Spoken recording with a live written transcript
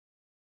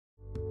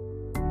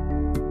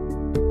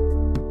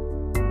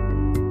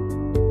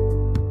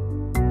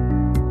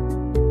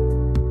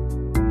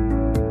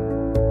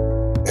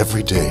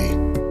Every day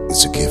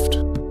is a gift,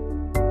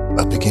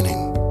 a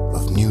beginning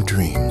of new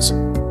dreams,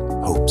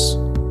 hopes,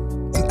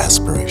 and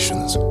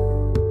aspirations.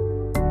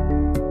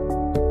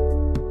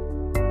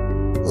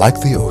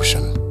 Like the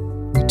ocean,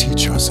 we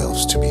teach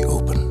ourselves to be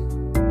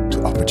open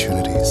to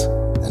opportunities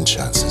and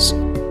chances.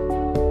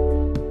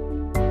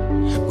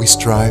 We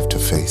strive to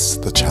face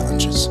the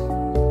challenges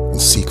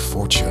and seek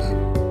fortune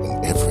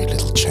in every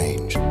little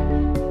change,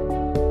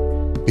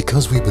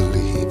 because we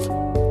believe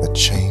that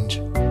change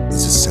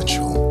is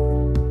essential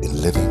in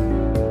living,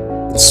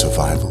 in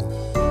survival,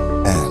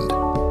 and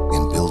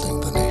in building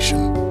the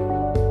nation.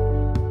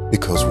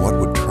 Because what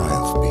would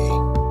triumph be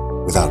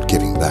without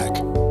giving back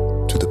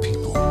to the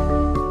people?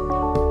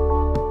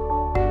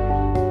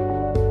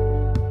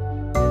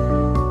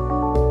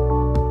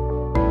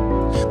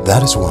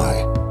 That is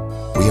why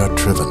we are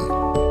driven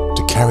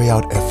to carry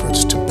out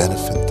efforts to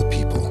benefit the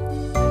people,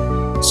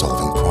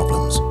 solving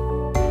problems,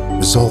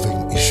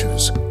 resolving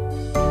issues,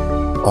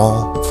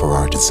 all for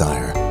our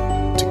desire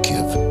to give.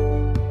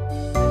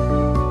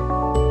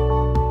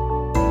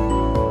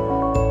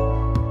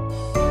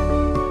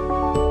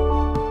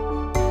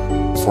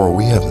 For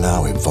we have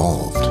now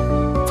evolved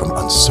from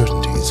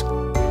uncertainties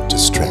to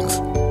strength,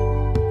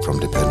 from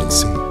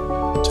dependency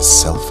to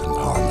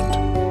self-empowerment.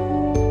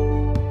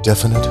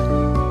 Definite,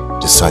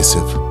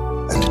 decisive,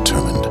 and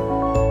determined,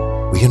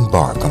 we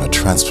embark on a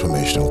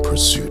transformational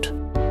pursuit,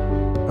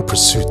 a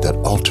pursuit that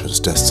alters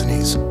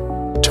destinies,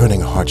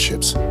 turning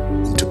hardships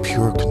into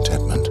pure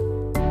contentment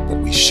that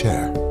we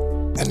share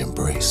and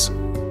embrace.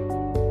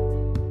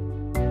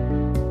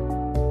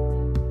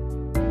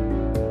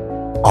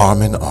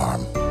 Arm in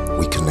arm,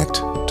 we connect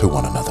to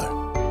one another.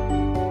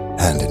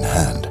 Hand in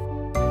hand,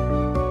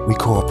 we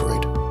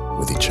cooperate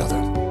with each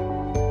other.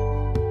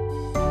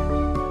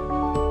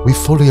 We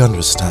fully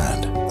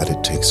understand that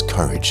it takes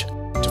courage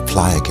to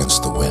fly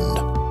against the wind.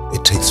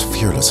 It takes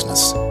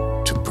fearlessness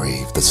to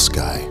brave the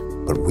sky.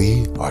 But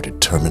we are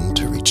determined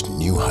to reach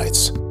new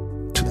heights,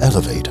 to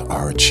elevate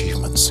our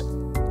achievements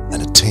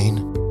and attain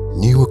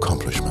new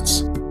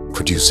accomplishments,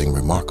 producing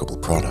remarkable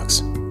products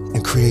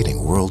and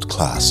creating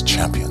world-class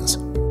champions.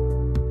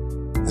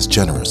 As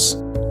generous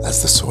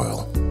as the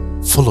soil,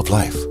 full of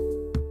life,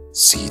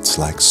 seeds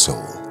like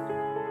soul,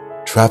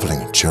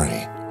 traveling a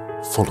journey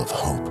full of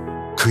hope,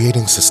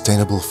 creating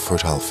sustainable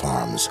fertile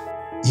farms,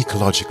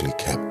 ecologically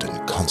kept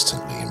and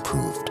constantly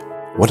improved.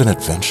 What an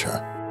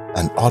adventure!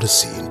 An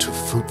odyssey into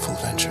fruitful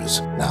ventures.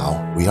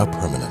 Now we are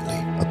permanently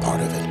a part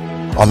of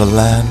it. On a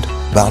land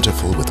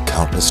bountiful with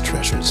countless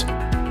treasures,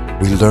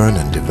 we learn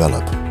and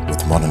develop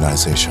with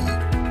modernization,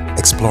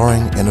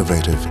 exploring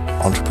innovative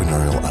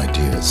entrepreneurial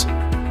ideas.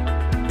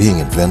 Being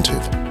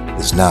inventive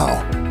is now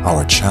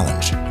our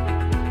challenge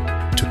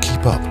to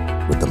keep up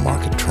with the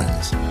market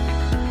trends.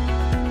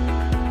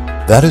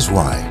 That is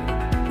why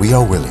we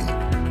are willing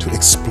to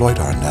exploit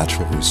our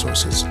natural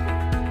resources,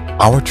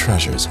 our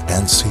treasures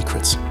and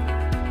secrets,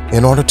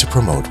 in order to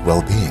promote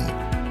well-being,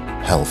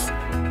 health,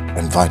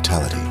 and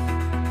vitality.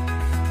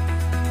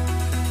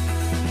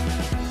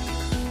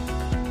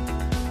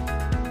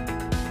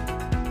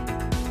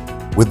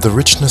 With the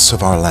richness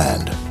of our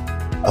land,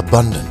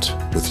 abundant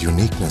with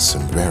uniqueness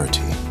and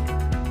rarity,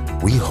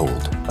 we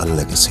hold a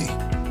legacy,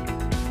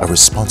 a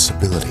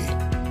responsibility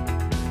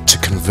to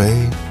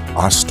convey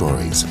our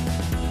stories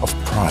of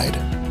pride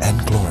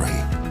and glory,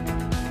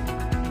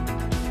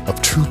 of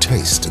true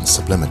taste and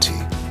sublimity,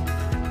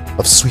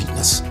 of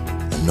sweetness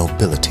and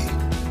nobility.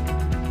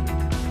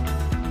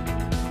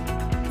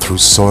 Through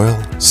soil,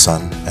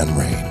 sun, and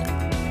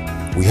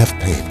rain, we have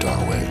paved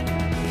our way.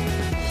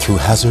 Through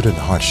hazard and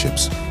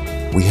hardships,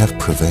 we have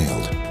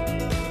prevailed,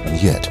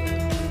 and yet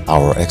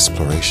our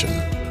exploration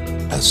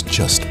has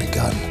just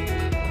begun.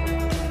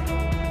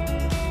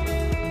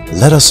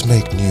 Let us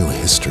make new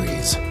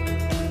histories.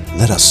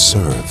 Let us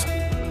serve.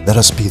 Let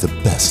us be the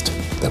best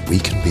that we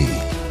can be.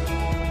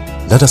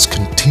 Let us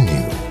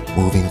continue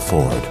moving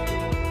forward.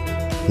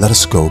 Let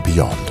us go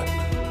beyond,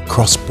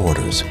 cross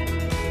borders,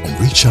 and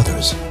reach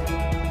others.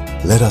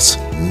 Let us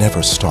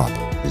never stop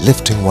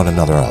lifting one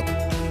another up,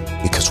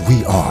 because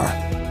we are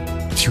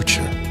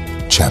future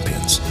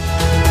champions.